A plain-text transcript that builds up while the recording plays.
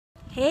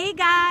Hey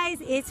guys,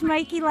 it's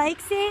Mikey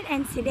Likes It,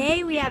 and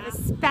today we have a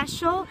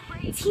special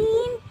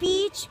Teen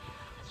Beach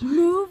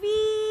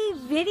movie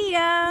video.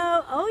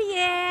 Oh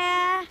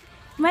yeah!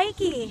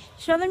 Mikey,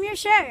 show them your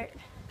shirt.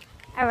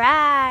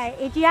 Alright,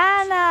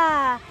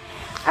 Adriana.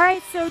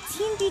 Alright, so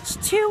Teen Beach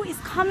 2 is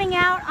coming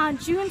out on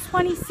June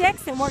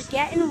 26th, and we're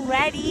getting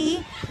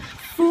ready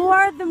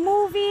for the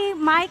movie.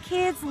 My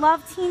kids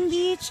love Teen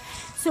Beach,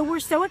 so we're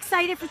so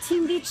excited for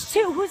Teen Beach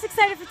 2. Who's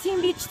excited for Teen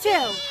Beach 2?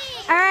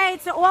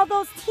 Alright, so all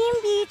those Teen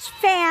Beach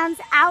fans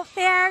out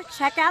there,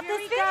 check out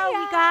this video.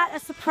 We got a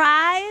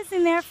surprise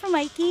in there for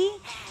Mikey,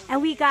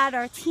 and we got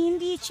our Teen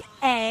Beach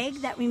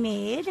egg that we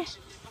made.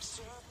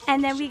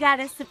 And then we got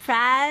a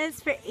surprise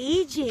for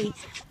AG.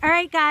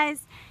 Alright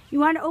guys, you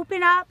want to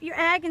open up your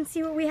egg and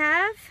see what we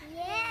have?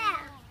 Yeah.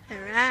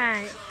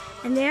 Alright,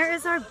 and there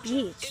is our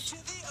beach.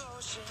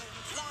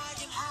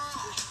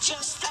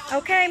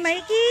 Okay,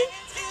 Mikey,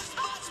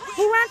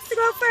 who wants to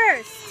go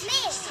first?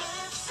 Me.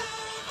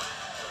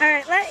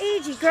 Alright, let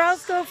AG,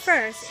 girls go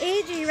first.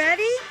 AG,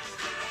 ready?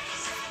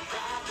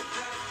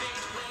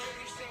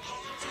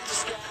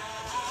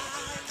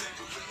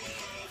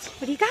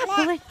 What do you got,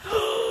 Pull it.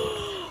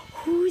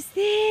 Who's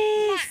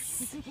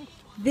this?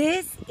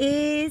 This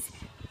is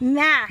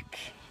Mack.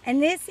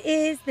 And this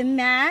is the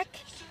Mack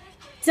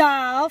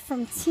doll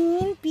from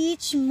Teen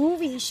Beach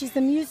movie. She's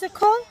the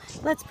musical.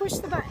 Let's push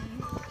the button.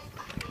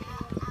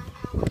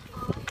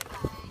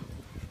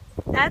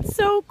 That's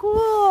so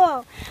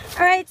cool.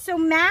 Alright, so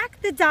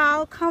Mack the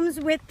doll comes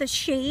with the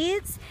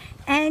shades,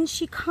 and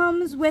she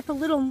comes with a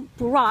little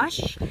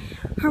brush.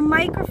 Her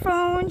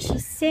microphone, she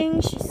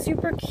sings, she's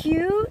super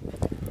cute.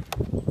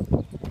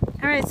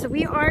 Alright, so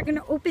we are going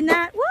to open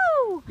that.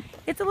 Woo!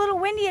 It's a little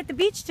windy at the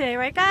beach today,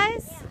 right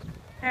guys?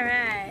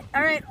 Alright,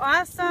 alright,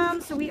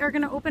 awesome. So we are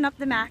going to open up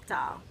the Mack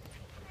doll.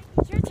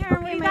 It's your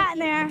turn. What do you got in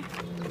there?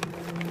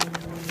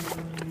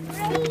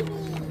 Brady.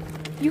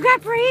 You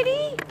got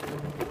Brady?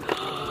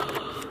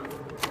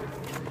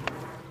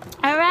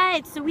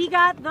 Alright, so we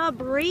got the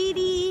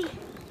Brady.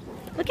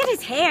 Look at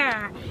his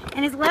hair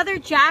and his leather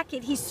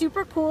jacket. He's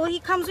super cool. He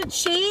comes with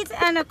shades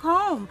and a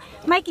comb.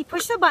 Mikey,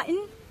 push the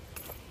button.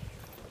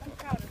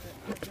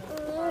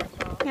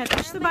 Yeah,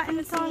 push the button.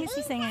 What song is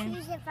he singing?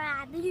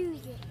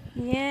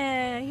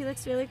 Yeah, he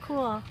looks really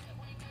cool.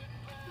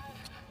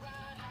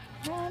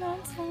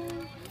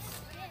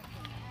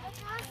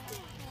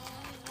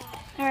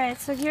 Alright,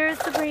 so here's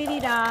the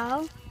Brady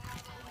doll.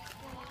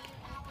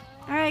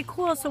 Alright,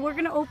 cool. So we're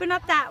going to open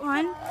up that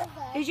one.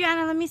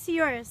 Adriana, let me see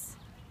yours.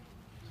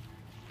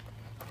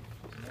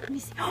 Let me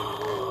see.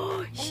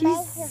 Oh,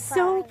 she's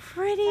so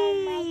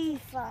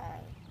pretty.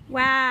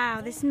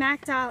 Wow, this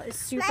Mack doll is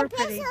super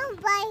pretty.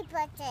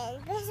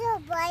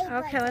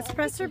 Okay, let's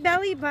press her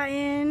belly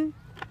button.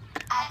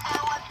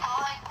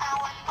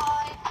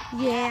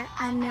 Yeah,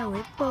 I know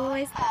it,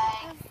 boys.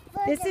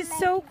 This is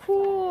so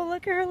cool.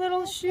 Look at her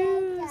little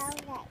shoes.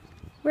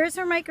 Where's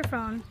her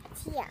microphone?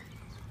 Here.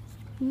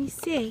 Let me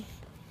see.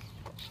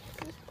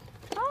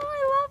 Oh,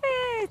 I love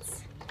it.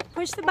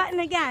 Push the button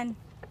again.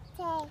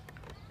 Okay.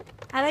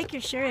 I like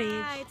your shirt.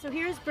 Alright, so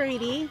here's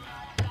Brady.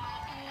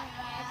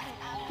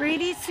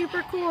 Brady's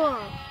super cool.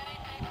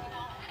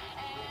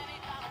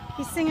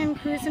 He's singing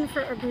Cruisin'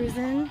 for a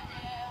Bruisin'.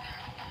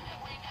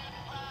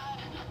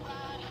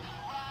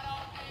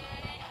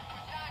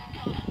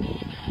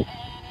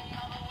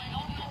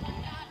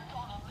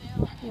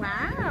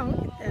 Wow,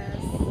 look at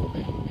this.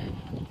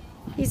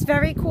 He's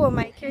very cool,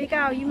 Mike. Here you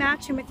go. You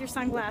match him with your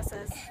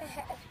sunglasses.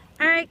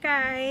 Alright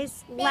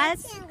guys,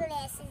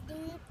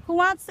 who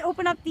wants to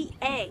open up the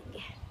egg?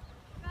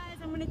 Guys,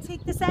 I'm going to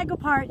take this egg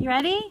apart. You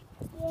ready?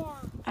 Yeah.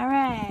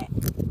 Alright,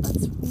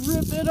 let's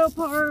rip it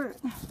apart.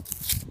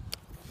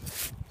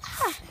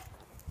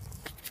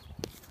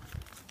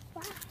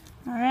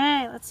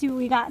 Alright, let's see what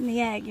we got in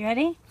the egg. You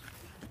ready?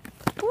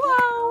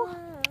 Whoa!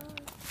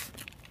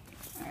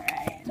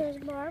 Alright.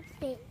 There's more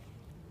big.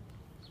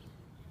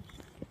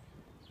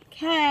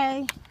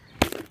 Okay.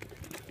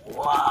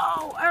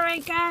 Whoa!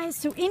 Alright guys,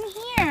 so in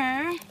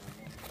here,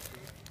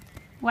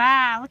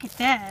 wow, look at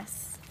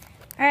this.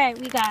 Alright,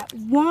 we got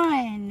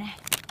 1,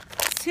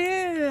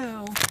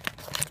 2,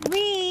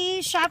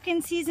 3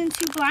 Shopkins Season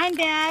 2 blind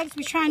bags.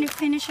 We're trying to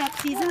finish up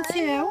Season 2.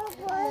 Yeah,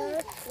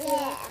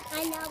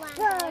 I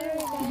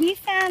know. We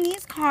found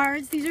these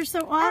cards. These are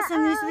so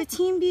awesome. These are the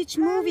Teen Beach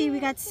movie. We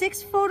got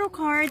 6 photo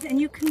cards, and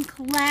you can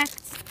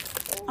collect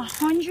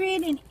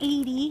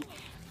 180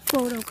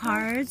 photo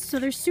cards. So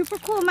they're super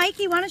cool.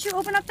 Mikey, why don't you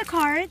open up the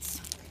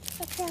cards?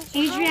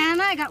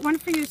 Adriana, I got one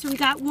for you. So we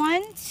got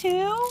 1,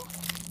 2,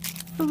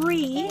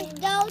 3.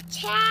 No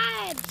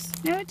tabs.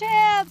 No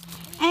tabs.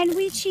 And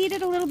we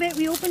cheated a little bit.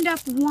 We opened up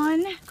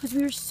one because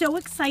we were so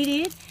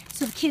excited.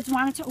 So the kids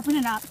wanted to open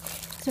it up.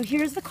 So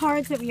here's the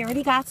cards that we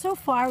already got so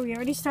far. We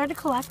already started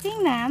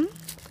collecting them.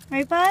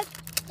 Right, bud?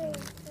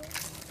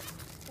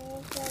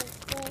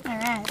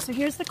 Alright, so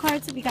here's the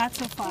cards that we got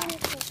so far.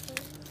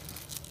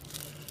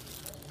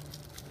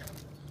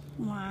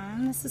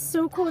 1. This is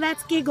so cool.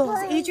 That's Giggles.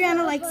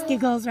 Adriana likes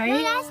Giggles, right?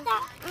 No,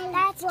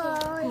 that's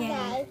Giggles.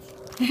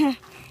 Yeah.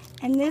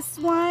 And this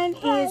one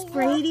is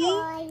Brady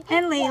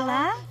and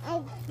Layla.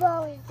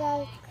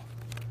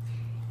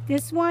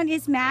 This one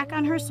is Mac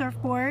on her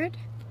surfboard.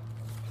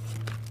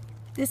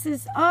 This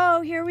is,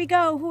 oh, here we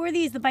go. Who are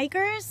these, the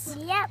bikers?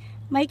 Yep.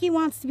 Mikey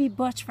wants to be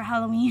Butch for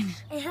Halloween.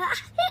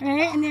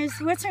 Right, and there's,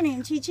 what's her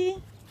name, Chi-Chi?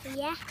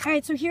 Yeah. All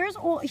right, so here's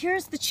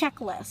the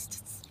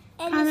checklist.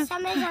 And the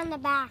summer's on the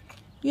back.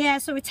 Yeah,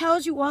 so it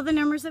tells you all the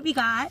numbers that we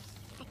got,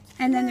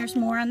 and then there's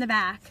more on the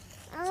back.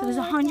 So there's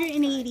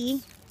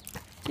 180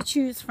 to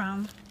choose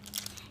from.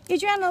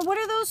 Adriana, what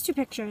are those two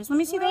pictures? Let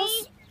me see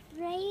those.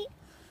 Brady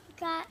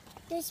got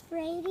this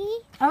Brady.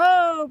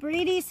 Oh,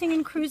 Brady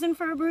singing "Cruising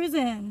for a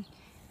Bruisin'."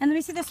 And let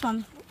me see this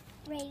one.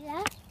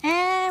 Layla.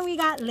 And we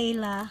got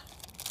Layla.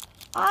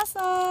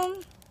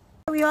 Awesome.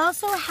 We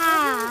also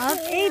have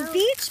a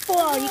beach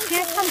ball. You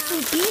can't come to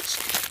a beach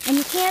and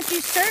you can't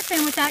do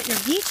surfing without your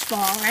beach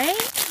ball, right?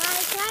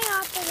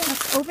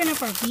 Let's open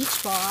up our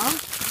beach ball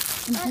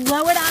and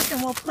blow it up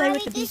and we'll play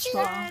with the beach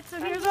ball.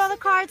 So here's all the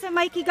cards that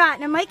Mikey got.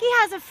 Now Mikey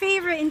has a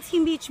favorite in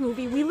Teen Beach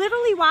Movie. We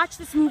literally watch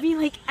this movie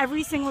like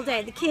every single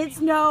day. The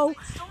kids know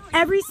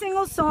every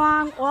single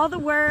song, all the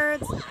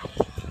words.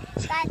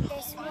 Got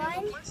this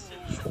one.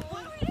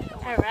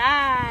 All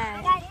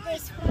right. Got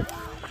this one.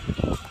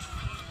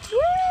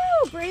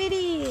 Woo,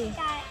 Brady.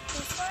 Got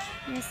this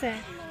one. Yes, sir.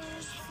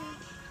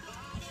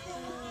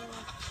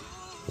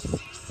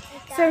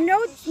 So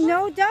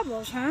no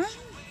doubles, huh?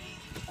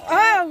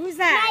 Oh, who's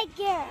that?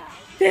 My girl.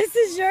 This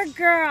is your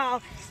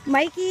girl.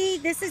 Mikey,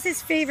 this is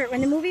his favorite.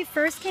 When the movie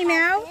first came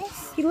out,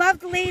 he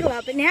loved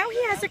Layla, but now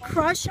he has a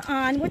crush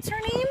on, what's her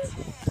name?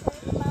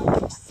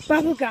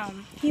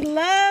 Bubblegum. He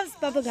loves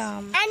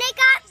Bubblegum. And I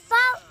got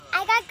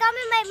gum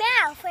in my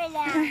mouth right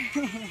now.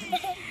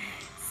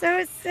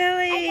 So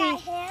silly. I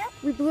got him.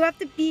 We blew up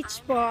the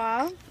beach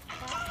ball.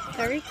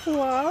 Very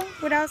cool.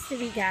 What else did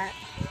we get?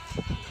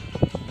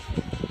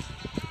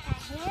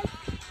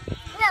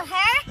 Got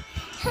him.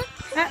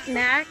 No, her.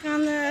 Mac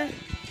on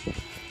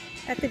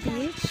at the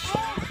beach.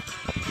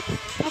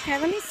 Okay,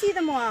 let me see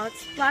them all.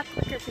 It's a lot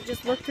quicker if we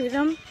just look through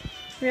them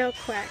real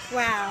quick.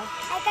 Wow.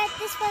 I got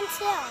this one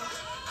too.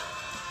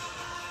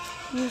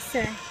 Let me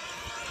see.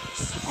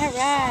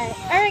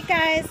 Alright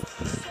guys.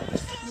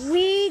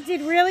 We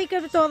did really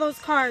good with all those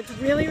cards.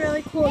 Really,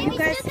 really cool. Maybe You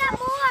guys, still got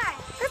more.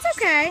 that's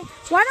okay.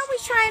 Why don't we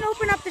try and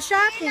open up the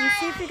Shopkins,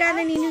 see if we got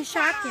any new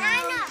Shopkins.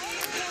 I know.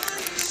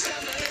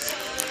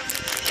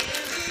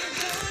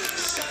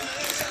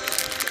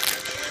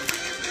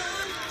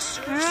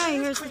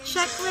 Alright, here's the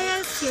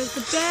checklist, here's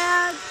the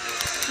bag,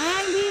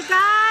 and we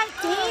got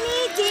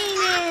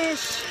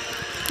Danish.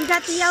 We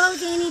got the yellow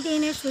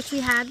Danish, which we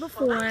had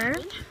before.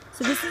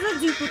 So this is a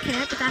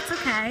duplicate, but that's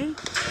okay. Here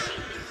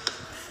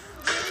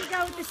we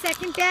go with the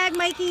second bag.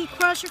 Mikey,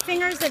 cross your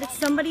fingers that it's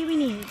somebody we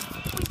need.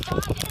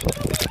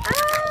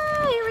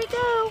 Ah, here we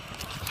go.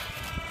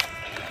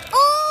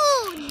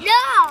 Oh,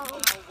 no.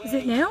 Is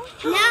it new?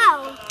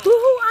 No.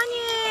 Woohoo,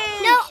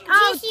 onion! No,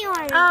 juicy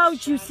orange. Oh,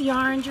 juicy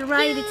orange. You're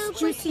right. It's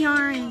juicy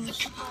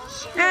orange.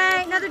 All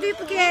right, another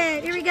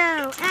duplicate. Here we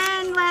go.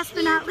 And last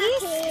but not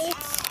least.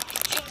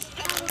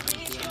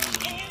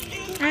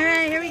 All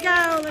right, here we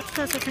go. Let's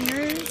cross our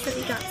fingers that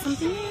we got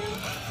something new.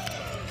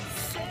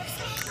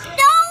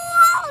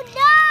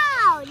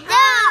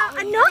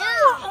 No!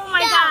 Oh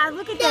my God!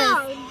 Look at this.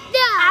 No.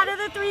 Out of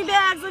the 3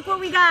 bags, look what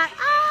we got.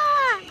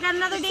 Ah! Got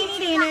another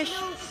Danish.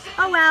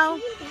 Oh well.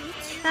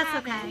 That's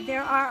okay.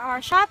 There are our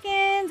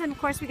Shopkins, and of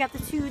course we got the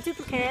 2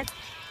 duplicates.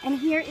 And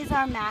here is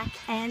our Mac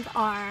and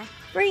our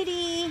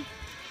Brady.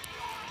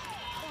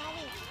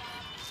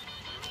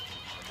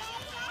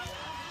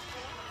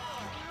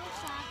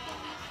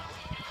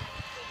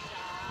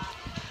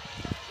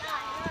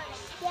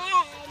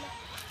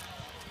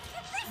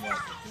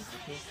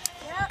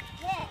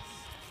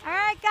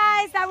 Alright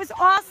guys, that was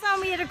awesome.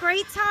 We had a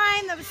great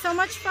time. That was so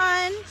much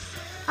fun.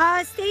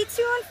 Stay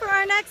tuned for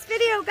our next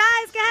video.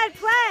 Guys, go ahead,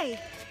 play.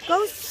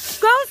 Go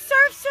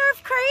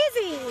surf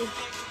crazy.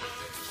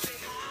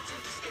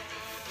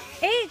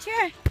 H,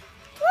 here.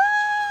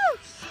 Woo!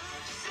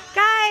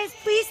 Guys,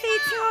 please stay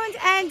tuned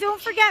and don't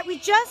forget, we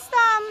just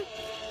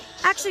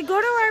actually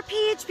go to our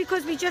page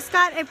because we just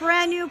got a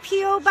brand new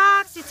P.O.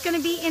 box. It's going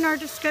to be in our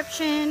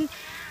description,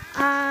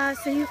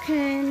 so you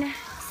can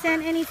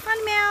send any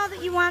fun mail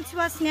that you want to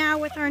us now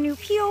with our new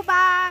P.O.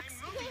 box.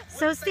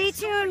 So stay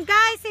tuned.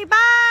 Guys, say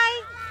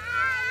bye.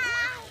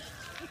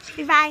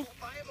 Say bye.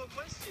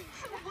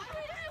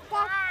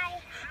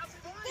 Bye.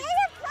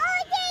 There's a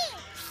party.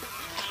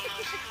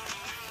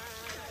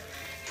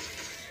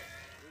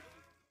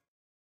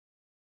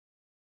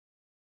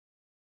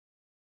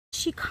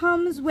 She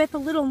comes with a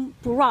little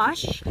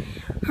brush,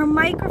 her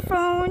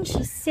microphone,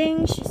 she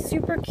sings, she's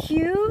super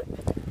cute.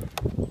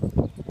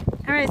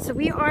 Alright, so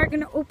we are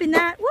going to open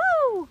that.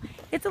 Woo!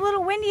 It's a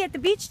little windy at the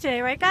beach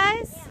today, right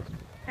guys?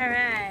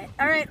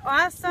 Alright,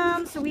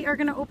 awesome. So we are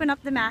going to open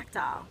up the Mac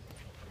doll.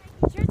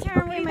 It's your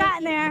turn. What you got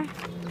in there?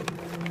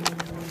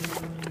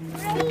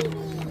 Brady.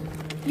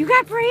 You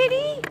got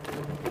Brady?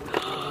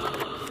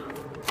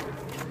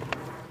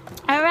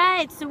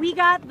 Alright, so we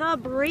got the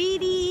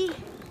Brady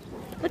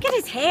Look at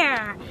his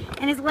hair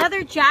and his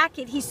leather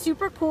jacket. He's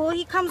super cool.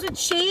 He comes with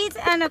shades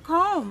and a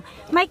comb.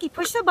 Mikey,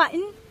 push the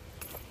button.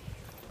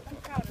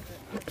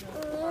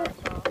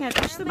 Yeah,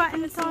 push the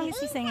button. What song is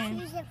he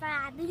singing?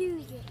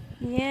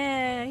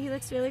 Yeah, he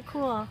looks really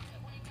cool.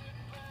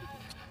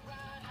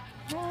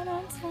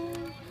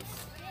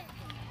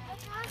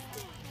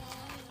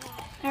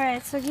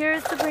 Alright, so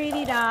here's the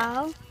Brady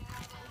doll.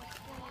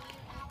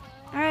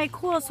 Alright,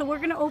 cool. So we're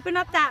going to open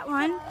up that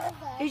one.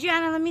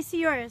 Adriana, let me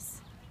see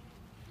yours.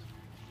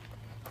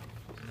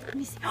 Let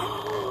me see.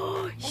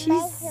 Oh,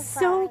 she's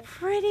so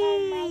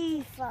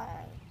pretty.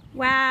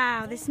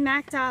 Wow, this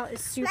Mac doll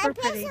is super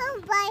pretty.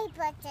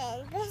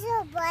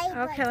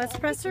 Okay, let's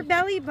press her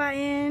belly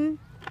button.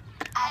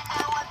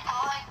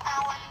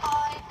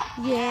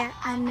 Yeah,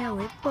 I know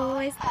it,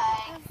 boys.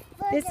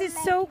 This is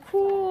so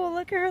cool.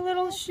 Look at her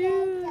little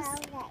shoes.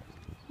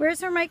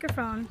 Where's her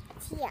microphone?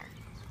 Here.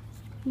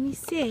 Let me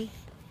see.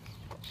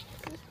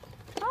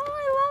 Oh,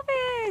 I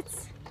love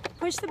it.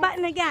 Push the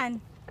button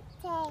again.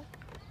 Okay.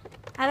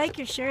 I like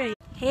your shirt.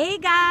 Hey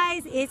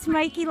guys, it's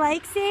Mikey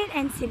Likes It,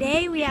 and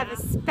today we have a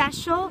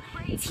special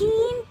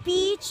Teen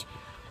Beach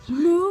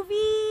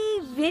movie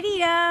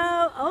video.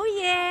 Oh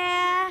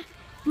yeah.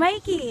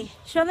 Mikey,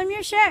 show them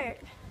your shirt.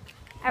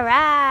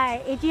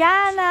 Alright,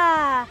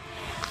 Adriana.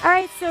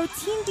 Alright, so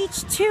Teen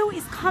Beach 2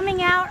 is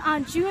coming out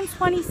on June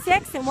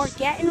 26th, and we're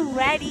getting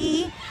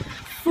ready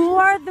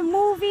for the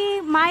movie.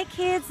 My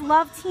kids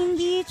love Teen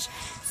Beach,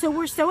 so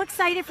we're so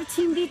excited for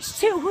Teen Beach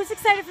 2. Who's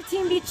excited for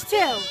Teen Beach 2?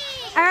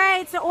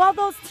 Alright, so all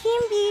those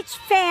Teen Beach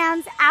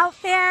fans out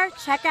there,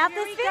 check out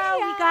this video.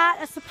 We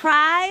got a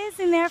surprise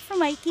in there for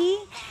Mikey,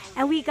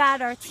 and we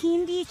got our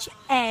Teen Beach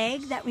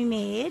egg that we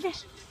made.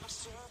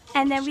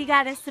 And then we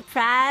got a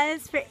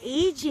surprise for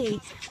AG.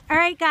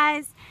 Alright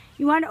guys,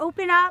 you want to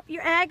open up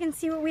your egg and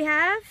see what we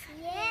have?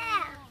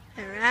 Yeah.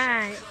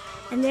 Alright,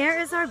 and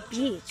there is our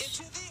beach.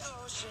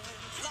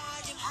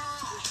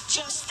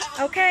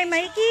 Okay,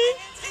 Mikey,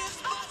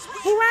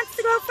 who wants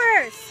to go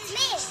first? Me.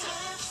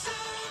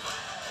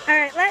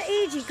 Alright, let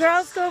AG,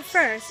 girls go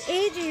first.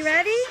 AG,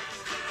 ready?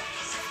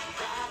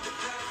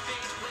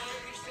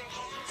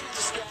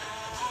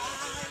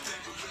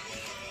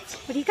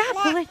 What do you got,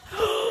 Bullet?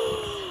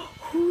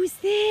 Who's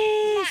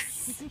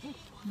this?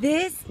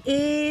 This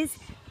is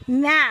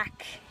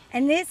Mack.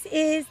 And this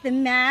is the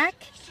Mack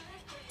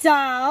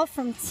doll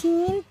from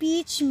Teen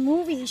Beach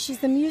movie. She's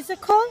the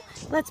musical.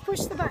 Let's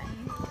push the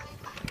button.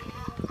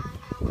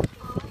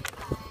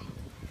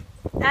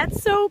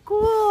 That's so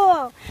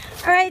cool.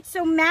 Alright,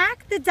 so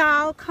Mack the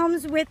doll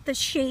comes with the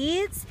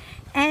shades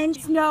and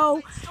you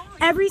know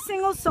every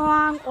single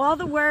song, all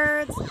the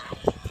words.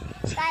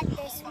 Got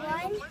this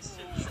one.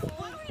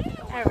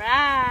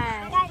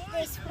 Alright. Got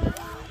this one.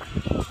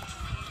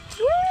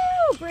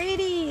 Woo,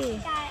 Brady.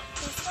 Got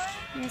this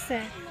one. Yes,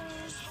 sir.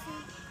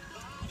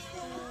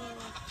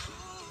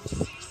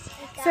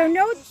 So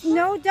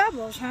no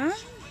doubles, huh?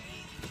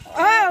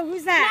 Oh,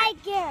 who's that? My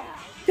girl.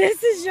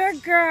 This is your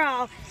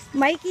girl.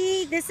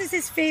 Mikey, this is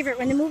his favorite.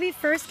 When the movie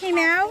first came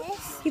out,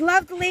 he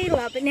loved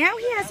Layla, but now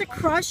he has a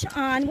crush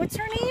on, what's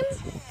her name?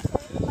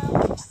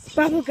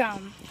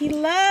 Bubblegum. He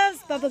loves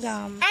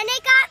Bubblegum. And I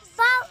got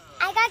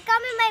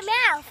gum in my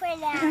mouth right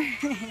now.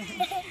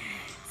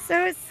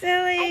 So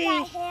silly. I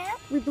got him.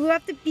 We blew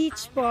up the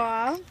beach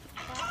ball.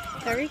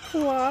 Very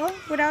cool.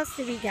 What else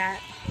did we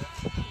get?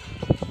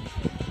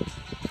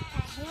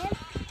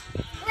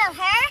 Got him. No,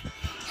 her.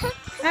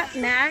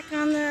 Mac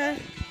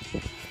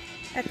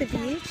at the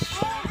beach.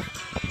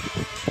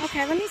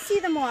 Okay, let me see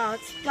them all.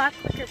 It's a lot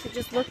quicker if we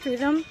just look through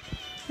them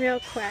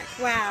real quick.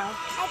 Wow.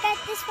 I got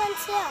this one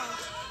too.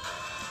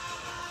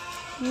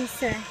 Let me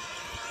see.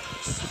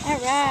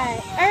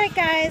 Alright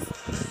guys.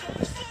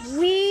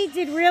 We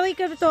did really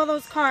good with all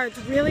those cards.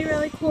 Really,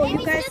 really cool. And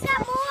You guys. still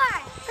got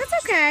more. That's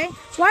okay.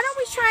 Why don't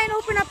we try and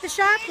open up the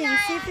shopkins and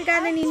see if we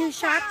got any new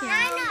shopkins?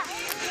 I know.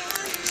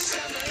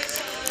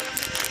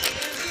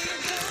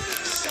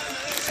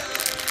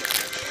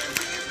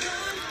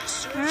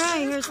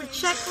 Alright, here's the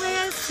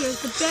checklist,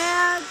 here's the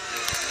bag,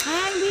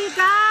 and we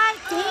got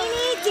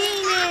Danny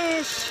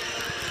Danish.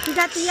 We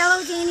got the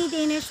yellow Danny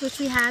Danish, which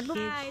we had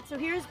before. Alright, so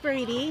here's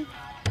Brady.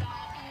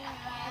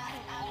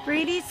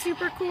 Brady's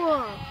super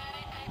cool.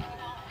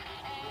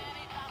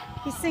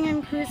 He's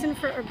singing Cruisin'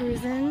 for a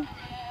Bruisin'.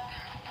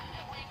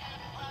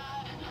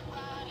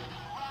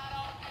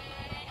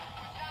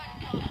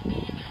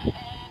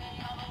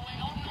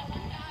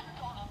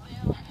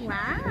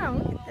 Wow,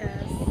 look at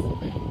this.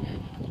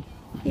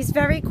 He's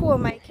very cool,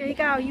 Mike. Here you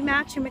go. You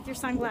match him with your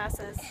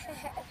sunglasses.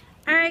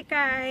 Alright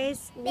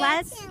guys, who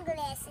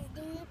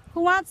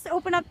wants to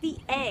open up the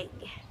egg?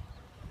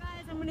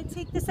 Guys, I'm going to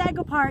take this egg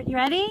apart. You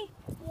ready?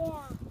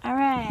 Yeah.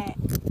 Alright,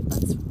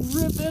 let's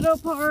rip it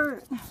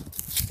apart.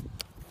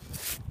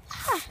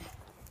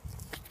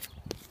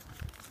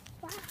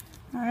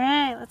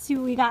 Alright, let's see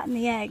what we got in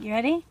the egg. You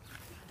ready?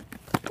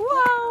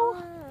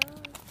 Whoa!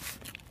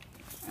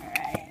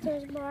 Alright.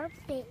 There's more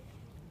big.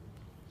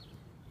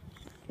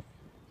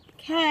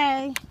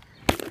 Okay.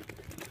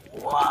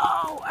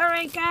 Whoa!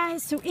 Alright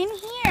guys, so in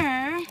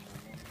here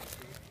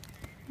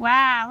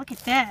Wow, look at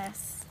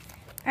this.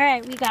 All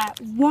right, we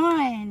got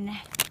 1,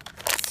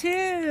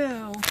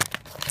 2,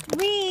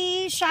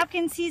 3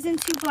 Shopkins Season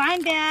 2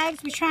 blind bags.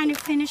 We're trying to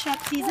finish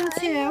up Season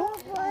 2.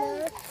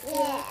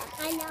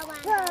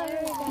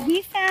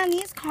 We found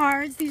these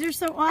cards. These are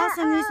so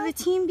awesome. These are the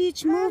Teen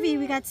Beach movie.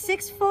 We got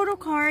 6 photo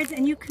cards,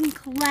 and you can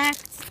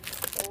collect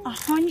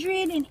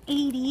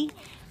 180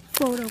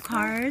 photo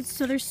cards.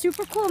 So they're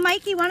super cool.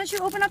 Mikey, why don't you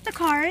open up the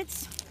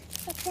cards?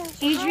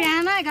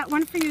 Adriana, I got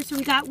one for you. So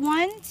we got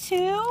 1,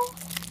 2,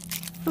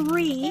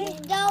 3.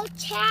 No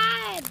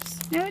tabs.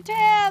 No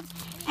tabs.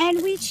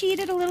 And we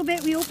cheated a little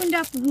bit. We opened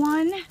up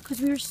one because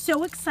we were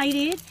so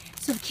excited.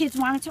 So the kids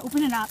wanted to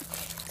open it up.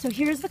 So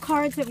here's the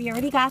cards that we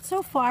already got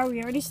so far.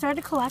 We already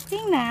started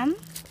collecting them.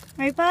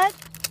 Right, bud?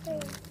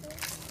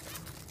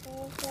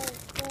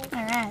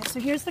 Alright, so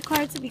here's the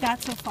cards that we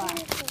got so far.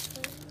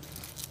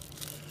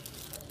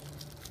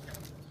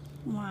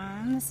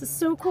 1. This is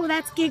so cool.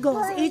 That's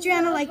Giggles.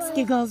 Adriana likes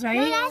Giggles, right?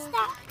 No,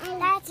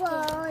 that's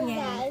Giggles.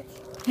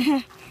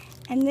 Yeah.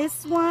 And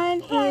this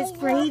one is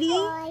Brady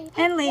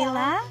and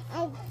Layla.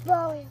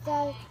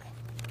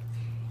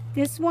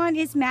 This one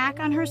is Mac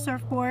on her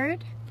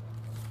surfboard.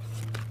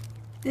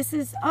 This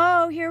is,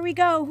 oh, here we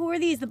go. Who are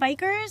these? The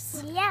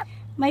bikers? Yep.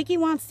 Mikey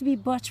wants to be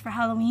Butch for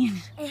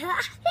Halloween.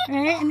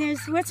 Right? And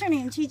there's, what's her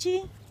name?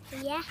 Chi-Chi?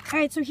 Yeah. All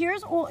right, so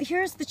here's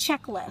the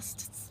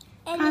checklist.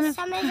 And the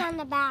summer's on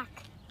the back.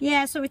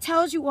 Yeah, so it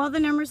tells you all the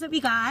numbers that we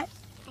got.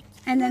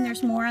 And then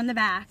there's more on the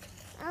back.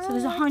 So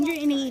there's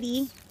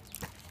 180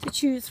 to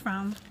choose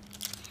from.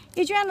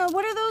 Adriana,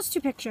 what are those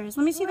 2 pictures?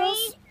 Let me see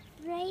those.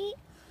 Right,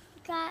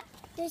 got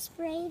this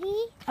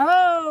Brady.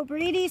 Oh,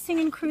 Brady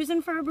singing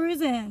Cruisin' for a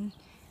Bruisin'.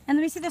 And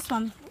let me see this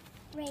one.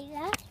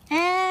 Layla.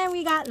 And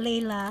we got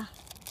Layla.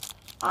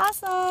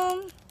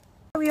 Awesome.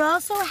 We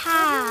also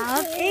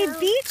have a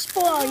beach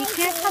ball. You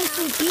can't come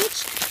to a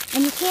beach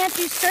and you can't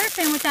do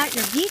surfing without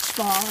your beach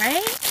ball,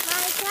 right?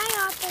 Mommy, can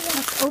I open it?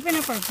 Let's open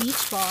up our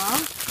beach ball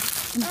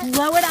and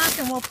blow it up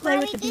and we'll play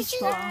with the beach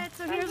ball.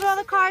 So here's all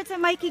the cards that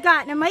Mikey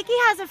got. Now Mikey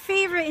has a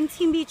favorite in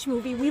Teen Beach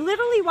movie. We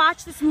literally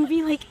watch this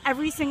movie like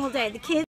every single day. The kids